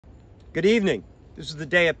Good evening. This is the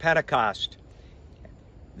day of Pentecost,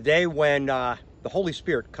 the day when the Holy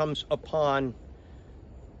Spirit comes upon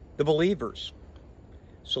the believers.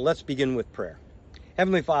 So let's begin with prayer.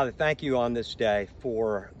 Heavenly Father, thank you on this day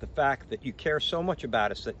for the fact that you care so much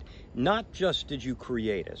about us, that not just did you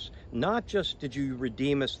create us, not just did you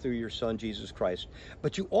redeem us through your Son, Jesus Christ,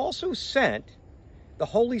 but you also sent the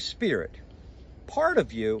Holy Spirit, part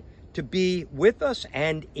of you, to be with us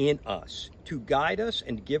and in us, to guide us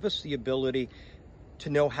and give us the ability to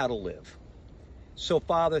know how to live. So,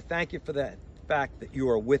 Father, thank you for that fact that you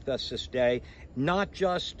are with us this day, not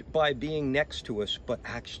just by being next to us, but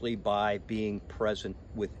actually by being present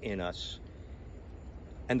within us,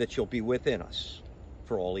 and that you'll be within us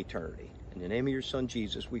for all eternity. In the name of your Son,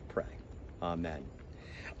 Jesus, we pray. Amen.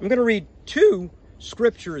 I'm going to read two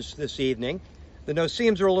scriptures this evening. The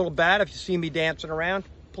no-seems are a little bad if you see me dancing around.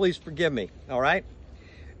 Please forgive me, all right?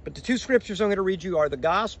 But the two scriptures I'm going to read you are the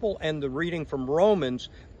gospel and the reading from Romans,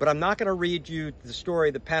 but I'm not going to read you the story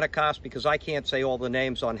of the Pentecost because I can't say all the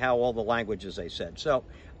names on how all the languages they said. So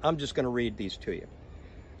I'm just going to read these to you.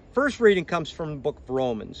 First reading comes from the book of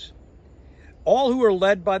Romans. All who are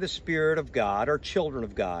led by the Spirit of God are children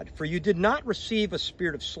of God. For you did not receive a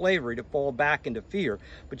spirit of slavery to fall back into fear,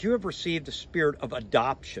 but you have received a spirit of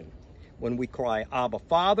adoption. When we cry, Abba,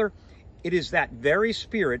 Father, it is that very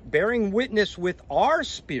Spirit bearing witness with our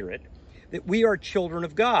spirit that we are children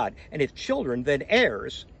of God. And if children, then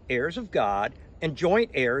heirs, heirs of God, and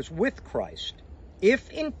joint heirs with Christ,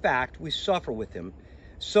 if in fact we suffer with him,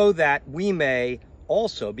 so that we may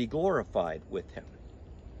also be glorified with him.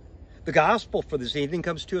 The gospel for this evening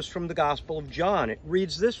comes to us from the Gospel of John. It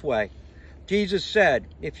reads this way. Jesus said,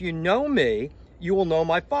 if you know me, you will know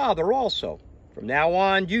my Father also. From now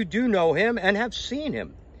on, you do know him and have seen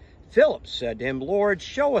him. Philip said to him, Lord,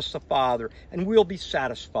 show us the Father, and we'll be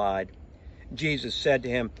satisfied. Jesus said to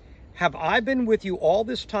him, have I been with you all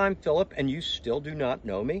this time, Philip, and you still do not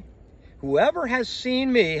know me? Whoever has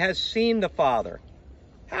seen me has seen the Father.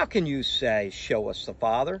 How can you say, show us the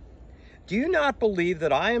Father? Do you not believe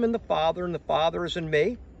that I am in the Father, and the Father is in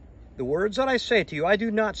me? The words that I say to you, I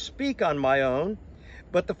do not speak on my own,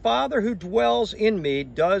 but the Father who dwells in me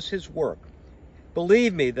does his work.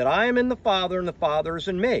 Believe me that I am in the Father, and the Father is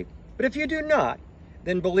in me. But if you do not,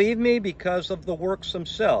 then believe me because of the works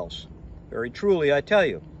themselves. Very truly, I tell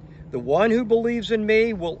you, the one who believes in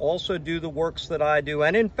me will also do the works that I do,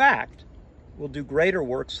 and in fact, will do greater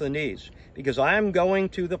works than these, because I am going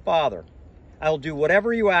to the Father. I'll do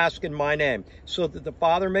whatever you ask in my name, so that the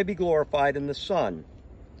Father may be glorified in the Son.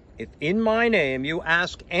 If in my name you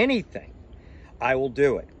ask anything, I will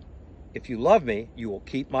do it. If you love me, you will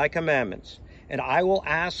keep my commandments. And I will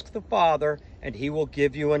ask the Father, and he will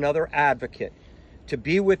give you another advocate to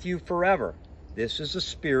be with you forever. This is the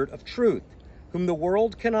Spirit of truth, whom the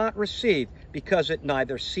world cannot receive, because it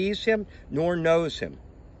neither sees him nor knows him.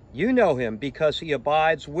 You know him because he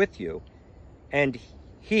abides with you, and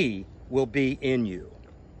he will be in you.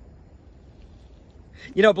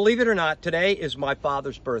 You know, believe it or not, today is my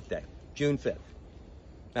father's birthday, June 5th.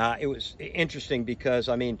 It was interesting because,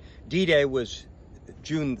 I mean, D-Day was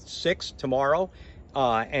June 6th, tomorrow,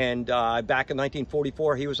 and back in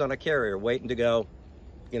 1944, he was on a carrier waiting to go,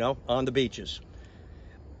 you know, on the beaches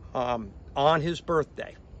on his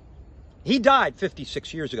birthday. He died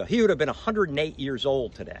 56 years ago. He would have been 108 years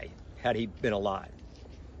old today had he been alive.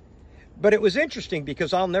 But it was interesting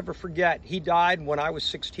because I'll never forget, he died when I was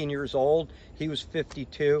 16 years old. He was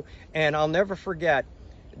 52, and I'll never forget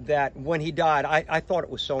that when he died, I thought it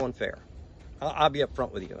was so unfair. I'll be up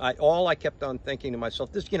front with you. All I kept on thinking to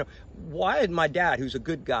myself, this, you know, why did my dad, who's a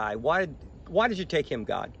good guy, why did you take him,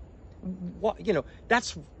 God? You know,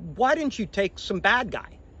 why didn't you take some bad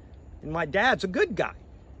guy? And my dad's a good guy.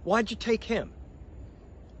 Why'd you take him?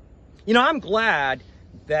 You know, I'm glad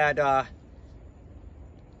that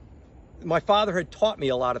my father had taught me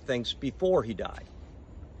a lot of things before he died,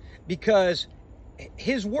 because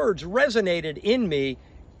his words resonated in me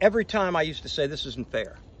every time I used to say, this isn't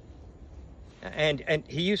fair. And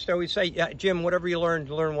he used to always say, yeah, Jim, whatever you learn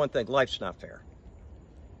one thing, life's not fair.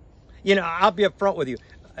 You know, I'll be upfront with you.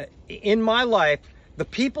 In my life, the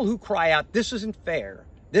people who cry out, this isn't fair,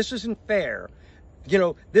 you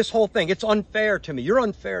know, this whole thing, it's unfair to me, you're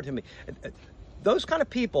unfair to me. Those kind of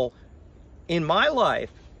people in my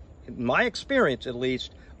life, in my experience at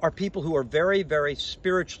least, are people who are very, very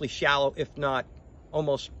spiritually shallow, if not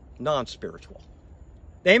almost non-spiritual.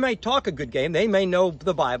 They may talk a good game, they may know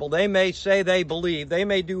the Bible, they may say they believe, they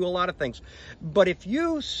may do a lot of things. But if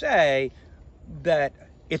you say that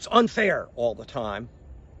it's unfair all the time,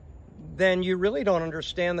 then you really don't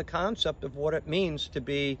understand the concept of what it means to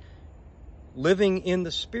be living in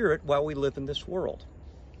the Spirit while we live in this world.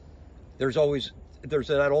 There's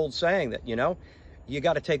that old saying that, you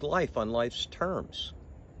got to take life on life's terms.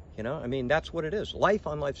 I mean, that's what it is, life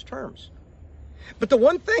on life's terms. But the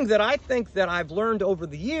one thing that I think that I've learned over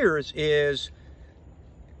the years is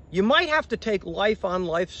you might have to take life on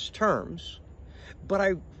life's terms, but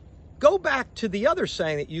I go back to the other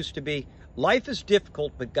saying that used to be, life is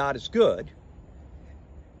difficult, but God is good.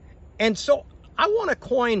 And so I want to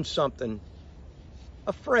coin something,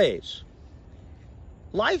 a phrase.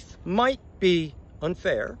 Life might be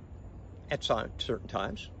unfair at certain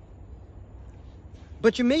times,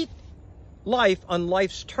 but you meet life on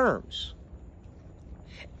life's terms.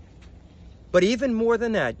 But even more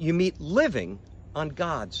than that, you meet living on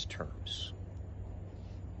God's terms.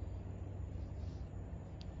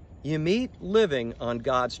 You meet living on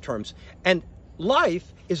God's terms. And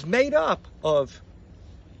life is made up of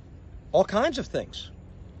all kinds of things.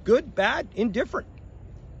 Good, bad, indifferent.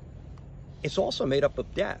 It's also made up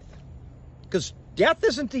of death. Because death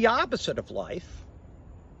isn't the opposite of life.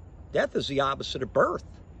 Death is the opposite of birth.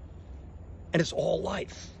 And it's all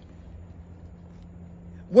life.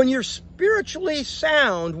 When you're spiritually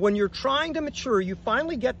sound, when you're trying to mature, you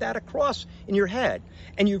finally get that across in your head.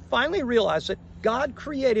 And you finally realize that God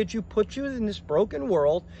created you, put you in this broken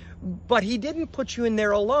world, but he didn't put you in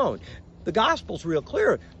there alone. The gospel's real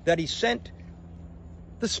clear that he sent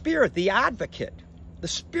the Spirit, the advocate, the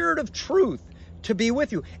Spirit of truth to be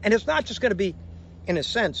with you. And it's not just going to be, in a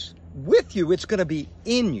sense, with you, it's going to be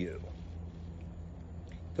in you.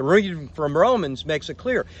 The reading from Romans makes it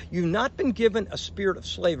clear. You've not been given a spirit of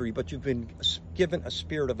slavery, but you've been given a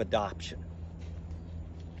spirit of adoption.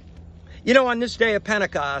 On this day of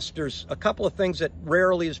Pentecost, there's a couple of things that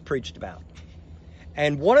rarely is preached about.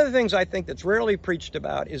 And one of the things I think that's rarely preached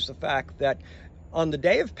about is the fact that on the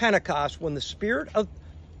day of Pentecost, when the Spirit of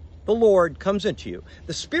the Lord comes into you,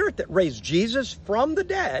 the Spirit that raised Jesus from the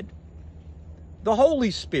dead, the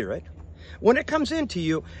Holy Spirit, when it comes into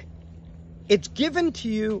you, it's given to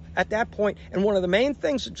you at that point, and one of the main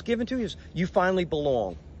things it's given to you is you finally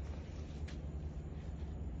belong.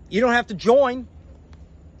 You don't have to join.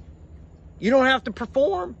 You don't have to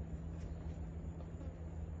perform.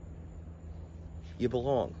 You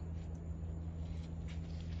belong.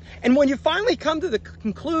 And when you finally come to the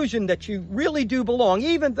conclusion that you really do belong,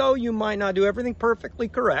 even though you might not do everything perfectly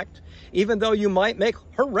correct, even though you might make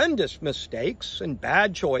horrendous mistakes and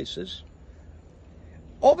bad choices,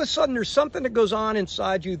 all of a sudden there's something that goes on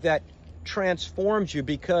inside you that transforms you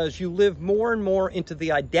because you live more and more into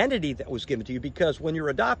the identity that was given to you, because when you're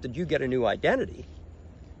adopted, you get a new identity.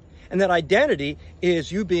 And that identity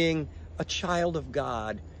is you being a child of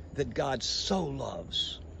God that God so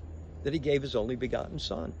loves that he gave his only begotten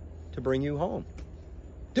Son to bring you home,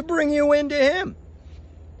 to bring you into him.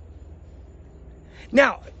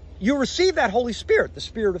 Now, you receive that Holy Spirit, the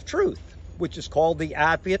Spirit of truth, which is called the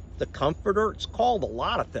Advocate, the Comforter. It's called a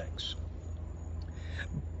lot of things.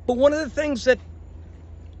 But one of the things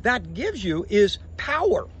that gives you is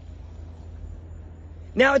power.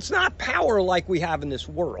 Now, it's not power like we have in this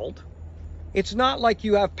world. It's not like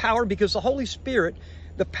you have power because the Holy Spirit,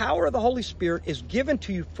 the power of the Holy Spirit is given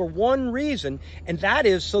to you for one reason, and that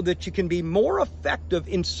is so that you can be more effective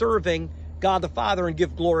in serving God the Father and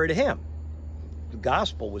give glory to him. The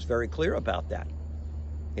gospel was very clear about that.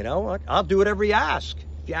 I'll do whatever you ask,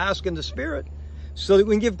 if you ask in the Spirit, so that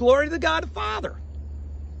we can give glory to the God the Father.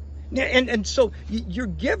 And so you're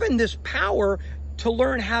given this power to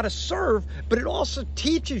learn how to serve, but it also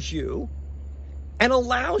teaches you and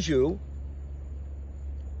allows you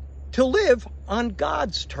to live on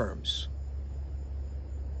God's terms.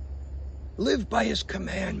 Live by his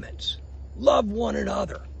commandments. Love one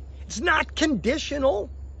another. It's not conditional.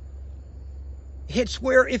 It's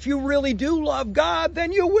where if you really do love God,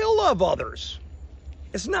 then you will love others.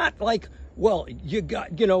 It's not like, well, you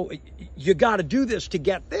got to do this to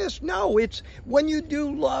get this. No, it's when you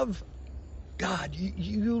do love God,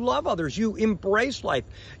 you love others. You embrace life.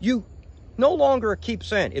 You no longer keep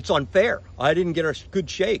saying, it's unfair. I didn't get a good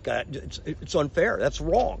shake. It's unfair. That's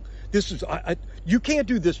wrong. This is, you can't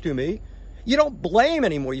do this to me. You don't blame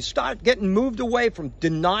anymore. You start getting moved away from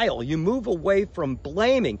denial. You move away from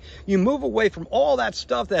blaming. You move away from all that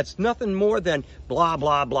stuff that's nothing more than blah,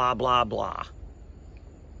 blah, blah, blah, blah.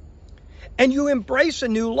 And you embrace a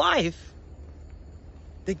new life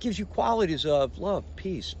that gives you qualities of love,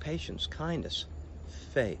 peace, patience, kindness,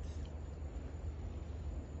 faith.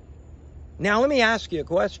 Now, let me ask you a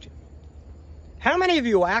question. How many of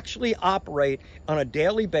you actually operate on a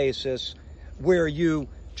daily basis where you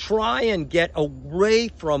try and get away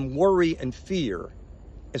from worry and fear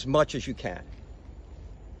as much as you can?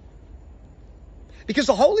 Because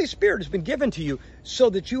the Holy Spirit has been given to you so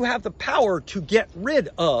that you have the power to get rid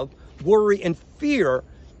of worry and fear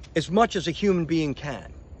as much as a human being can.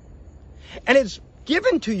 And it's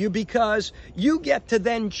given to you because you get to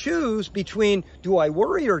then choose between, do I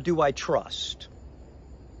worry or do I trust?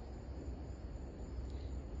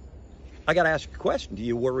 I got to ask you a question. Do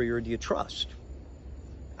you worry or do you trust?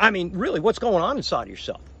 I mean, really, what's going on inside of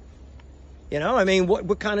yourself? You know, I mean,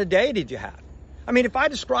 what kind of day did you have? I mean, if I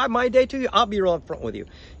describe my day to you, I'll be real upfront with you,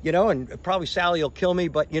 you know, and probably Sally will kill me,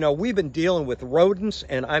 but, you know, we've been dealing with rodents,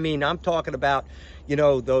 and I mean, I'm talking about, you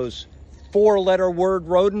know, those 4-letter word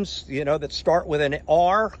rodents, you know, that start with an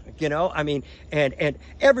R, you know, I mean, and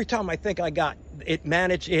every time I think I got it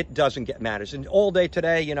managed, it doesn't get managed. And all day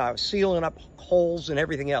today, you know, I was sealing up holes and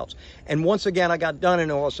everything else. And once again, I got done,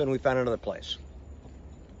 and all of a sudden we found another place.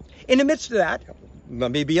 In the midst of that, let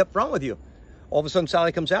me be upfront with you. All of a sudden,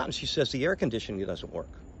 Sally comes out and she says the air conditioning doesn't work.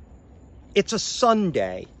 It's a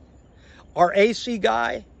Sunday. Our AC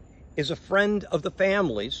guy is a friend of the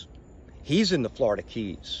family's. He's in the Florida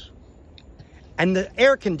Keys. And the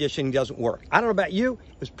air conditioning doesn't work. I don't know about you,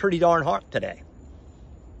 it was pretty darn hot today.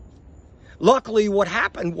 Luckily, what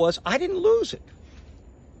happened was I didn't lose it.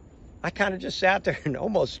 I kind of just sat there and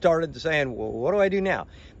almost started saying, well, what do I do now?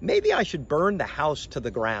 Maybe I should burn the house to the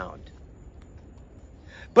ground.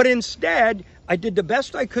 But instead, I did the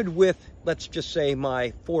best I could with, let's just say,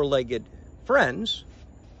 my 4-legged friends.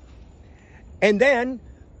 And then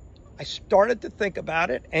I started to think about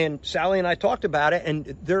it, and Sally and I talked about it, and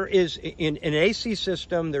there is, in an AC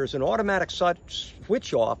system, there's an automatic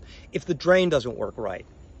switch off if the drain doesn't work right.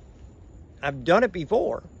 I've done it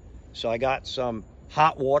before. So I got some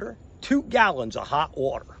hot water, 2 gallons of hot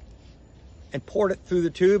water, and poured it through the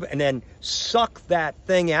tube, and then sucked that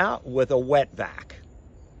thing out with a wet vac.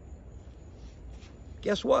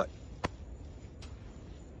 Guess what?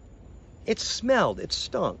 It smelled, it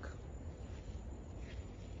stunk.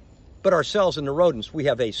 But ourselves and the rodents, we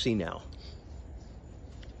have AC now.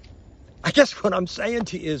 I guess what I'm saying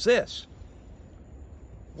to you is this.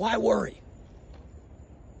 Why worry?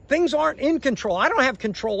 Things aren't in control. I don't have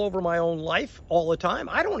control over my own life all the time.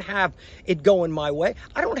 I don't have it going my way.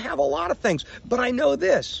 I don't have a lot of things. But I know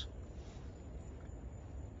this.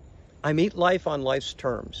 I meet life on life's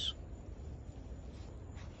terms.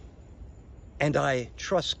 And I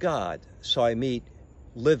trust God, so I meet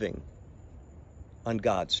living on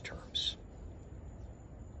God's terms.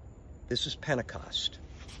 This is Pentecost.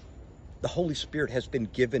 The Holy Spirit has been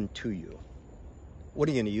given to you. What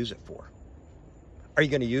are you going to use it for? Are you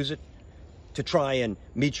going to use it to try and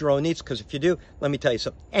meet your own needs? Because if you do, let me tell you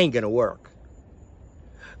something, it ain't going to work.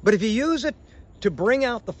 But if you use it to bring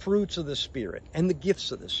out the fruits of the Spirit and the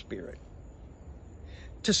gifts of the Spirit,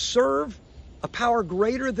 to serve a power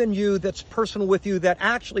greater than you that's personal with you, that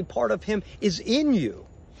actually part of Him is in you.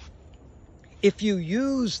 If you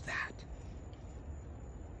use that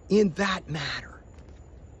in that manner,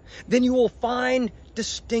 then you will find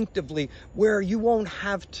distinctively where you won't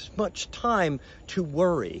have much time to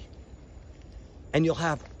worry, and you'll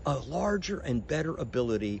have a larger and better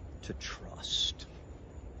ability to trust.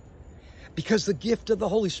 Because the gift of the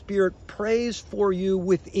Holy Spirit prays for you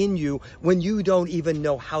within you when you don't even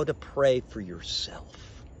know how to pray for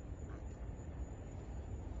yourself.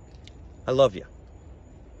 I love you.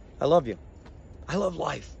 I love you. I love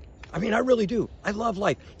life. I mean, I really do. I love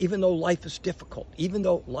life, even though life is difficult, even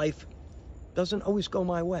though life doesn't always go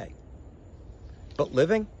my way. But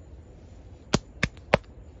living,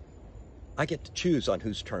 I get to choose on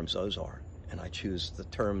whose terms those are, and I choose the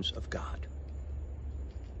terms of God.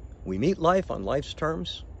 We meet life on life's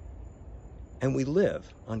terms, and we live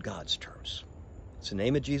on God's terms. It's the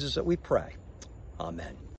name of Jesus that we pray. Amen.